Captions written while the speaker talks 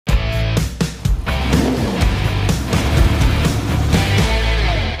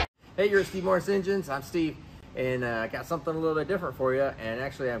Hey, you're at Steve Morris Engines. I'm Steve, and I got something a little bit different for you. And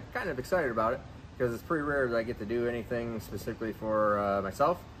actually, I'm kind of excited about it because it's pretty rare that I get to do anything specifically for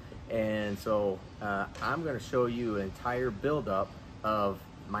myself. And so I'm going to show you an entire buildup of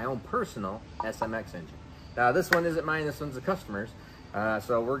my own personal SMX engine. Now, this one isn't mine. This one's the customer's.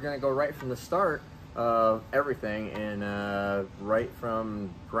 So we're going to go right from the start of everything, and right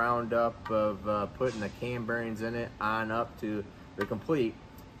from ground up of putting the cam bearings in it on up to the complete.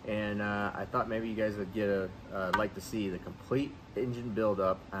 And I thought maybe you guys would get like to see the complete engine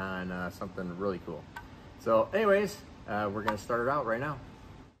buildup on something really cool. So anyways, we're gonna start it out right now.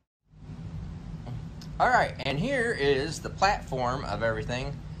 All right, and here is the platform of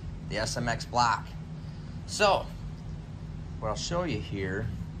everything, the SMX block. So what I'll show you here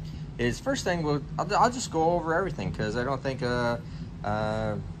is, first thing, I'll just go over everything because I don't think a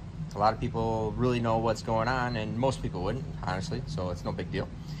lot of people really know what's going on, and most people wouldn't, honestly, so it's no big deal.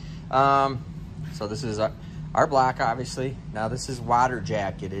 So this is our block, obviously. Now this is water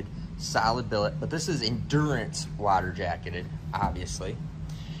jacketed, solid billet, but this is endurance water jacketed, obviously.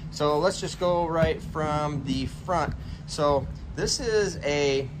 So let's just go right from the front. So this is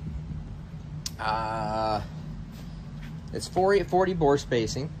a, it's 4840 bore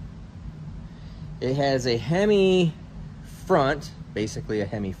spacing. It has a Hemi front, basically a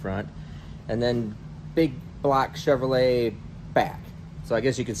Hemi front, and then big block Chevrolet back. So I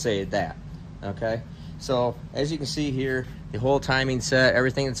guess you could say that, okay? So as you can see here, the whole timing set,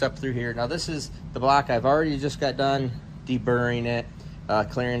 everything that's up through here. Now this is the block I've already just got done deburring it,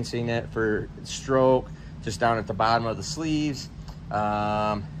 clearancing it for stroke, just down at the bottom of the sleeves,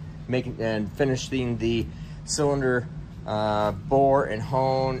 making and finishing the cylinder bore and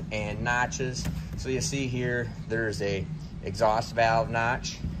hone and notches. So you see here, there's a exhaust valve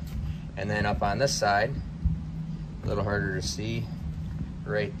notch, and then up on this side, a little harder to see,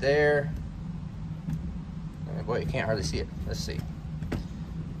 right there. And boy, you can't hardly see it. Let's see.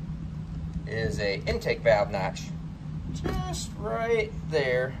 Is a intake valve notch, just right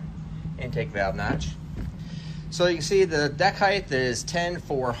there. Intake valve notch. So you can see the deck height is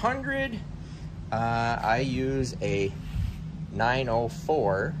 10-400. I use a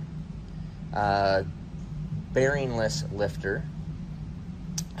 904 bearingless lifter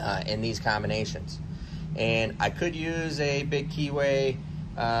in these combinations, and I could use a big keyway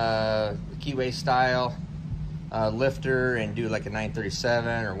style lifter and do like a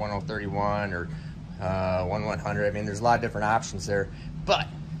 937 or 1031 or 1100. I mean, there's a lot of different options there, but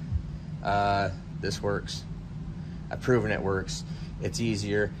this works. I've proven it works. It's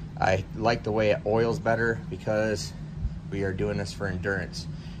easier. I like the way it oils better because we are doing this for endurance.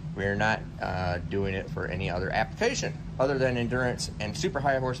 We are not doing it for any other application other than endurance and super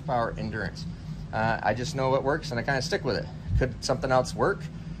high horsepower endurance. I just know what works and I kind of stick with it. Could something else work?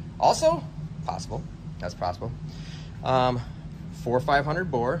 Also, possible. That's possible. 4-500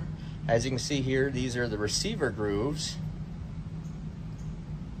 bore. As you can see here, these are the receiver grooves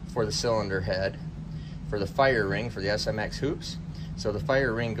for the cylinder head, for the fire ring for the SMX hoops. So the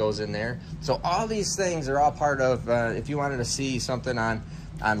fire ring goes in there. So all these things are all part of, if you wanted to see something on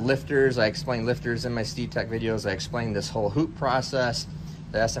lifters, I explain lifters in my Steve Tech videos. I explain this whole hoop process,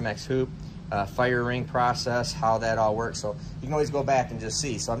 the SMX hoop, fire ring process, how that all works. So you can always go back and just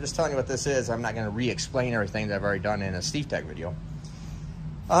see. So I'm just telling you what this is. I'm not going to re-explain everything that I've already done in a Steve Tech video.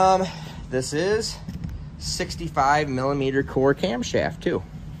 This is 65 millimeter core camshaft too.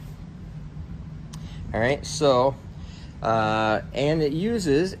 All right, so and it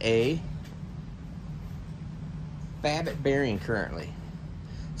uses a Babbitt bearing currently.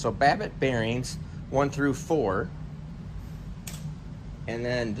 So Babbitt bearings 1 through 4, and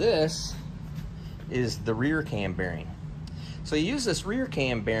then this is the rear cam bearing. So you use this rear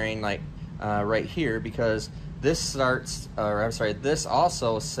cam bearing like right here because this starts, or I'm sorry, this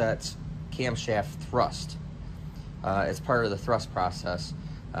also sets camshaft thrust. It's part of the thrust process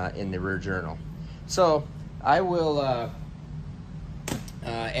in the rear journal. So I will,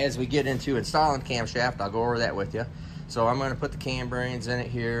 as we get into installing camshaft, I'll go over that with you. So I'm going to put the cam bearings in it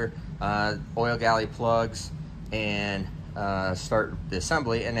here, oil galley plugs, and start the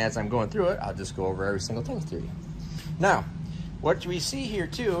assembly. And as I'm going through it, I'll just go over every single thing through you. Now, what we see here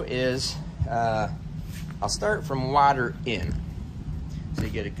too is, I'll start from water in. So you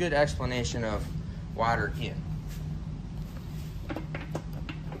get a good explanation of water in.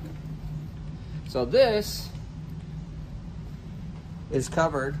 So this is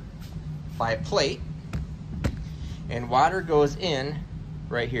covered by a plate, and water goes in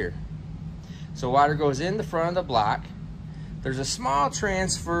right here. So water goes in the front of the block. There's a small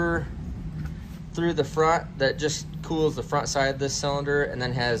transfer through the front that just cools the front side of this cylinder, and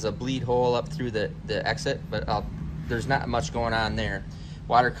then has a bleed hole up through the exit, but there's not much going on there.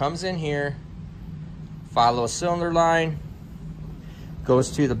 Water comes in here, follow a cylinder line,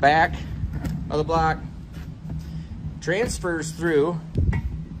 goes to the back of the block, transfers through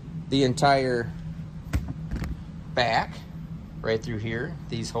the entire back, right through here,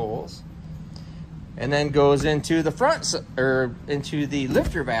 these holes, and then goes into the front, or into the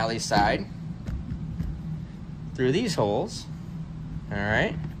lifter valley side through these holes, all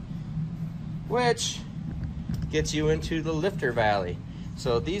right, which gets you into the lifter valley.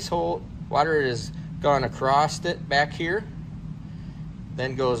 So these holes, water is gone across it back here,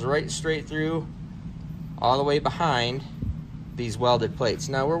 then goes right straight through all the way behind these welded plates.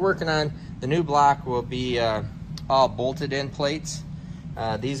 Now we're working on, the new block will be all bolted in plates.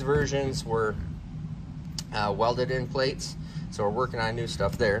 These versions were welded in plates, so we're working on new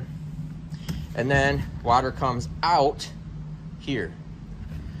stuff there. And then water comes out here,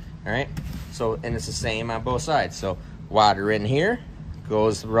 all right? So, and it's the same on both sides. So water in here,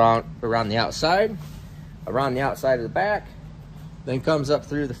 goes around the outside, around the outside of the back, then comes up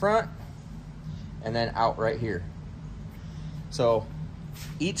through the front, and then out right here. So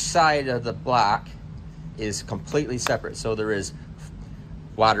each side of the block is completely separate. So there is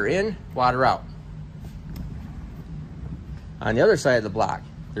water in, water out. On the other side of the block,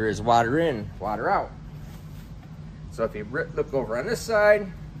 there is water in, water out. So if you look over on this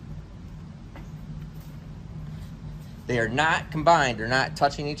side, they are not combined. They're not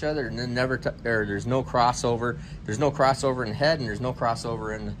touching each other, and there's no crossover. There's no crossover in the head, and there's no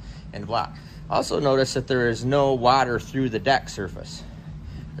crossover in the block. Also notice that there is no water through the deck surface.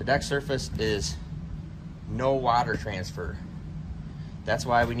 The deck surface is no water transfer. That's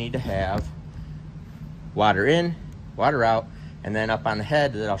why we need to have water in, water out, and then up on the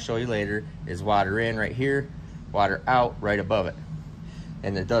head that I'll show you later is water in right here, water out right above it.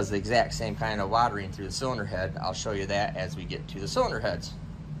 And it does the exact same kind of watering through the cylinder head. I'll show you that as we get to the cylinder heads.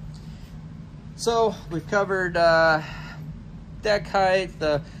 So we've covered deck height.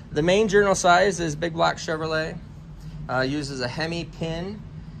 The main journal size is big block Chevrolet. Uses a Hemi pin.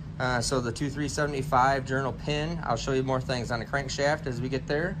 So the 2375 journal pin. I'll show you more things on the crankshaft as we get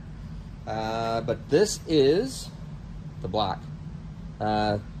there. But this is the block.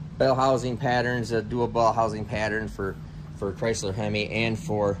 Bell housing patterns, a dual bell housing pattern for Chrysler Hemi and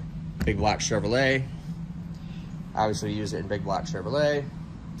for big block Chevrolet. Obviously we use it in big block Chevrolet.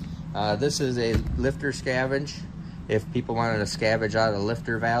 This is a lifter scavenge. If people wanted to scavenge out of the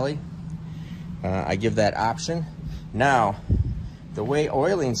lifter valley, I give that option. Now, the way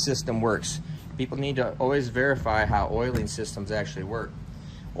oiling system works, people need to always verify how oiling systems actually work.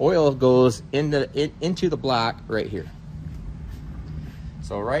 Oil goes into the block right here.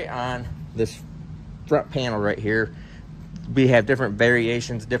 So right on this front panel right here, we have different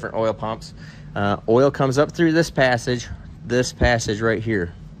variations, different oil pumps. Oil comes up through this passage right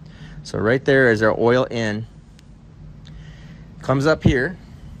here. So right there is our oil in. Comes up here,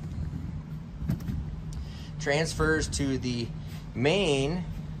 transfers to the main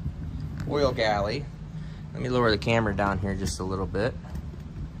oil galley. Let me lower the camera down here just a little bit.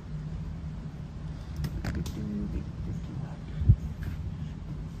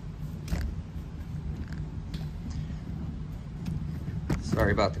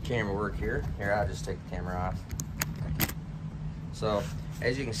 Sorry about the camera work here. Here, I'll just take the camera off. So,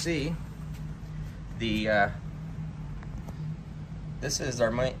 as you can see, this is our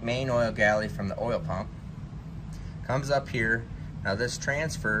main oil galley from the oil pump. Comes up here. Now this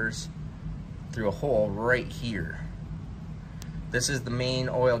transfers through a hole right here. This is the main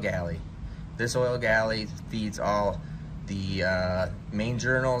oil galley. This oil galley feeds all the main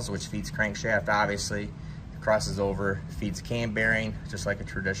journals, which feeds crankshaft, obviously. Crosses over, feeds cam bearing, just like a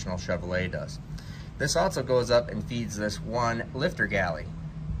traditional Chevrolet does. This also goes up and feeds this one lifter galley.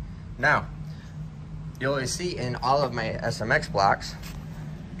 Now, you'll always see in all of my SMX blocks,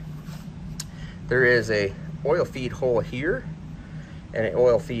 there is a oil feed hole here and an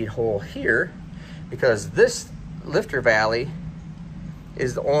oil feed hole here, because this lifter valley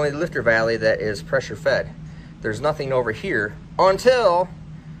is the only lifter valley that is pressure fed. There's nothing over here until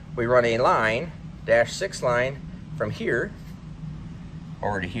we run a line, -6 line, from here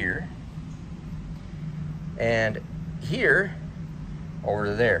over to here, and here over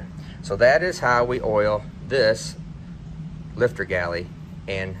to there. So that is how we oil this lifter galley,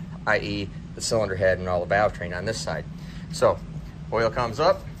 and i.e. the cylinder head and all the valve train on this side. So oil comes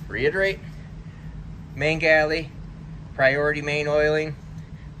up, reiterate, main galley, priority main oiling,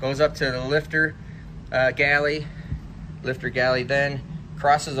 goes up to the lifter galley. Lifter galley then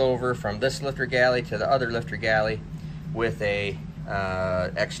crosses over from this lifter galley to the other lifter galley with a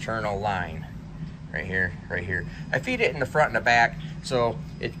external line right here, right here. I feed it in the front and the back, so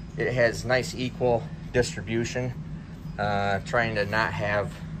it has nice equal distribution, trying to not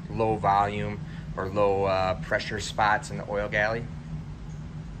have low volume or low pressure spots in the oil galley.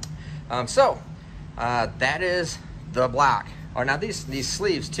 That is the block. Oh, now these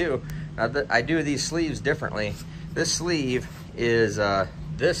sleeves too. I do these sleeves differently. This sleeve is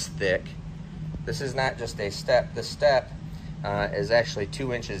this thick. This is not just a step. The step is actually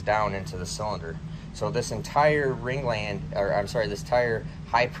 2 inches down into the cylinder. So this entire this entire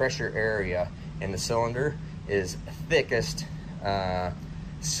high pressure area in the cylinder is thickest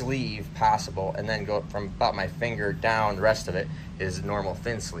sleeve possible, and then go from about my finger down. The rest of it is normal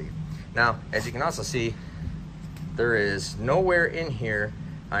thin sleeve. Now, as you can also see, there is nowhere in here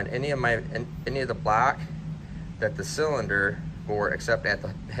on any of the block that the cylinder bore, except at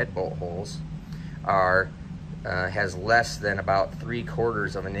the head bolt holes, has less than about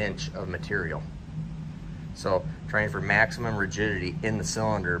 3/4 of an inch of material. So trying for maximum rigidity in the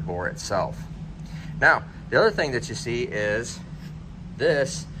cylinder bore itself. Now, the other thing that you see is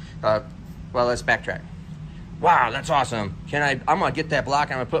this. Well, let's backtrack. Wow, that's awesome. I'm gonna get that block,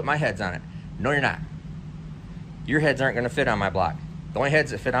 I'm gonna put my heads on it. No, you're not. Your heads aren't gonna fit on my block. The only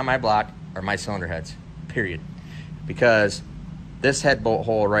heads that fit on my block are my cylinder heads, period. Because this head bolt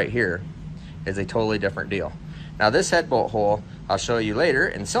hole right here is a totally different deal. Now this head bolt hole, I'll show you later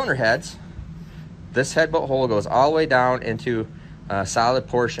in cylinder heads. This head bolt hole goes all the way down into a solid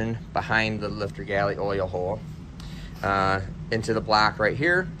portion behind the lifter galley oil hole, into the block right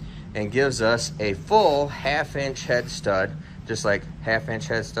here, and gives us a full 1/2 inch head stud, just like 1/2 inch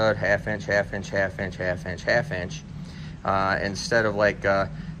head stud, 1/2 inch, 1/2 inch, 1/2 inch, 1/2 inch, 1/2 inch, instead of like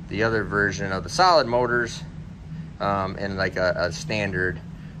the other version of the solid motors, and like a standard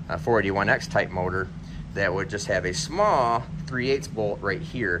 481X type motor that would just have a small 3/8 bolt right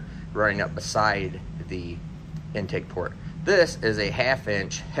here running up beside the intake port. This is a 1/2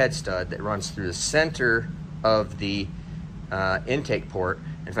 inch head stud that runs through the center of the intake port.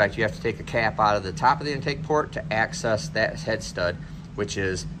 In fact, you have to take a cap out of the top of the intake port to access that head stud, which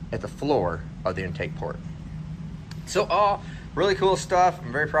is at the floor of the intake port. So all really cool stuff.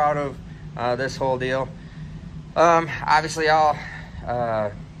 I'm very proud of this whole deal. Obviously all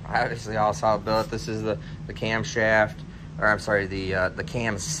solid billet. This is the camshaft, or I'm sorry, the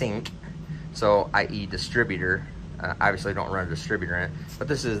cam sink. So i.e. distributor. Obviously don't run a distributor in it, but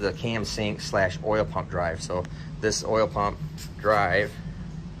this is the cam sink / oil pump drive. So this oil pump drive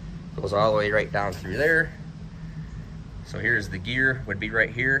goes all the way right down through there. So here's the gear, would be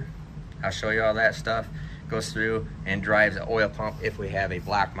right here. I'll show you all that stuff. Goes through and drives the oil pump if we have a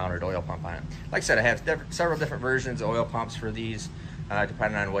block mounted oil pump on it. Like I said, I have several different versions of oil pumps for these,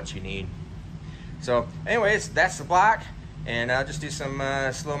 depending on what you need. So anyways, that's the block, and I'll just do some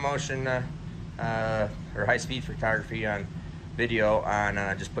slow motion or high-speed photography on video on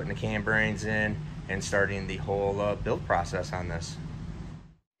just putting the cam bearings in and starting the whole build process on this.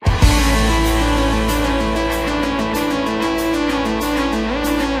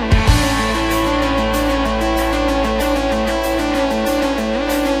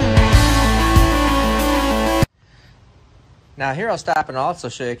 Now here I'll stop and also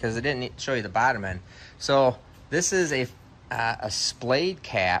show you, because I didn't show you the bottom end. So this is a splayed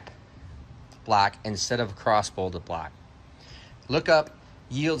cap block instead of a cross-bolted block. Look up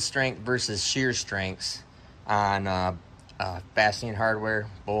yield strength versus shear strengths on fastening hardware,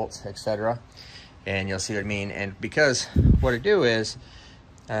 bolts, etc., and you'll see what I mean. And because what I do is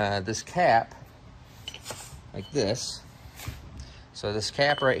this cap, like this. So this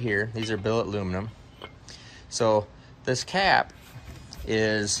cap right here, these are billet aluminum. So this cap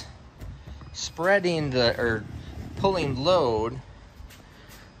is spreading or pulling load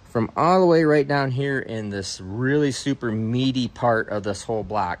from all the way right down here in this really super meaty part of this whole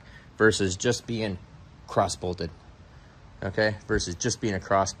block versus just being cross bolted. Okay, versus just being a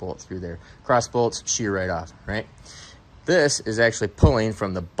cross bolt through there. Cross bolts shear right off, right? This is actually pulling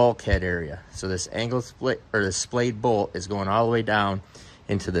from the bulkhead area. So this angle split, or the splayed bolt, is going all the way down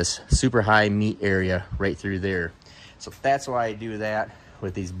into this super high meat area right through there. So that's why I do that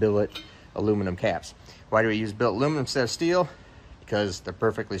with these billet aluminum caps. Why do we use billet aluminum instead of steel? Because they're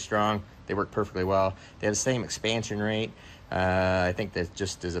perfectly strong, they work perfectly well, they have the same expansion rate. I think that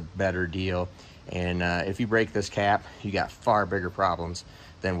just is a better deal. And if you break this cap, you got far bigger problems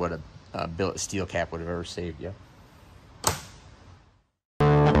than what a billet steel cap would have ever saved you.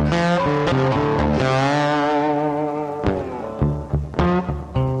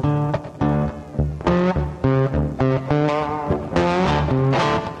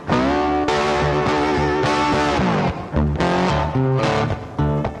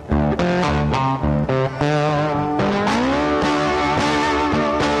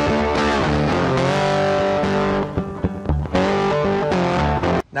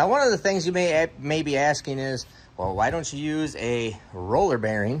 Now, one of the things you may be asking is, well, why don't you use a roller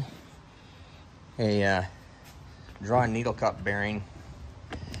bearing, a drawn needle cup bearing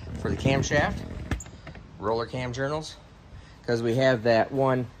for the camshaft, roller cam journals? Because we have that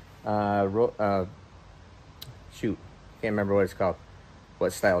one, shoot, can't remember what it's called,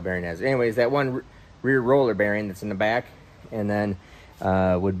 what style of bearing it has. Anyways, that one rear roller bearing that's in the back, and then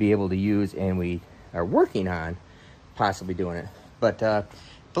would be able to use, and we are working on possibly doing it. But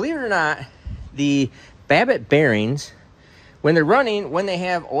believe it or not, the Babbitt bearings, when they're running, when they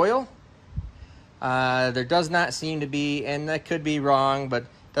have oil, there does not seem to be, and that could be wrong, but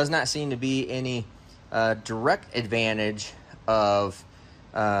does not seem to be any direct advantage of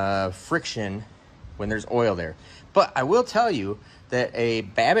friction when there's oil there. But I will tell you that a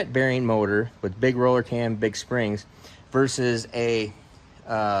Babbitt bearing motor with big roller cam, big springs, versus a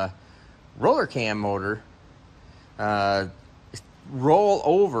roller cam motor, roll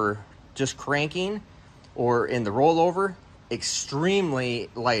over just cranking, or in the rollover, extremely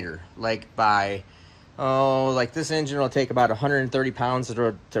lighter. Like by, like this engine will take about 130 pounds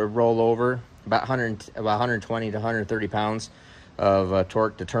to roll over, about 120 to 130 pounds of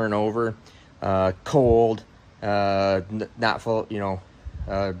torque to turn over, cold, not full,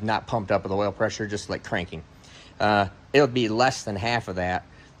 not pumped up with oil pressure, just like cranking. It'll be less than half of that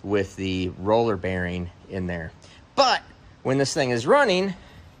with the roller bearing in there. But when this thing is running,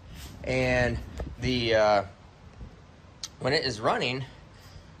 and when it is running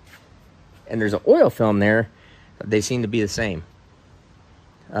and there's an oil film there, they seem to be the same.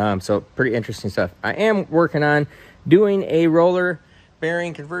 So pretty interesting stuff. I am working on doing a roller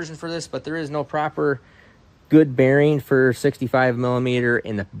bearing conversion for this, but there is no proper good bearing for 65 millimeter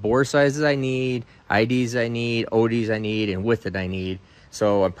in the bore sizes I need, IDs I need, ODs I need, and width that I need.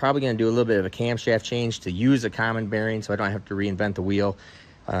 So I'm probably going to do a little bit of a camshaft change to use a common bearing so I don't have to reinvent the wheel.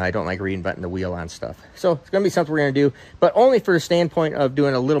 I don't like reinventing the wheel on stuff. So it's going to be something we're going to do, but only for the standpoint of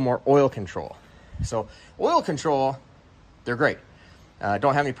doing a little more oil control. So oil control, they're great.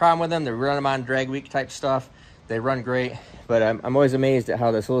 Don't have any problem with them. They run them on drag week type stuff. They run great, but I'm always amazed at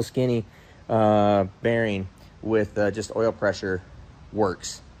how this little skinny bearing with just oil pressure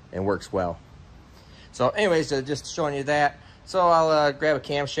works, and works well. So anyways, just showing you that. So I'll grab a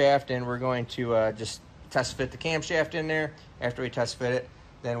camshaft, and we're going to just test fit the camshaft in there. After we test fit it,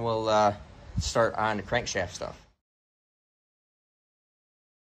 then we'll start on the crankshaft stuff.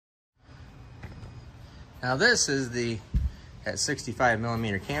 Now this is that 65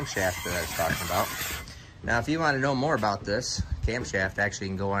 millimeter camshaft that I was talking about. Now if you want to know more about this camshaft, actually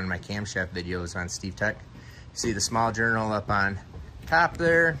you can go on my camshaft videos on Steve Tech. See the small journal up on top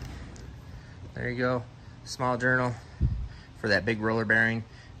there. There you go, small journal for that big roller bearing.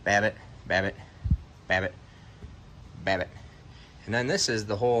 Babbitt, Babbitt, Babbitt, Babbitt. And then this is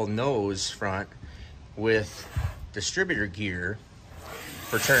the whole nose front with distributor gear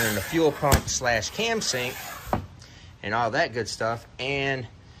for turning the fuel pump / cam sync and all that good stuff, and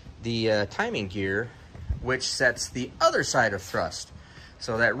the timing gear, which sets the other side of thrust.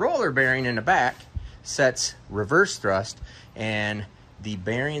 So that roller bearing in the back sets reverse thrust, and the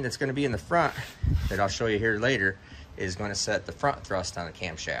bearing that's going to be in the front that I'll show you here later is going to set the front thrust on the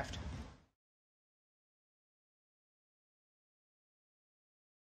camshaft.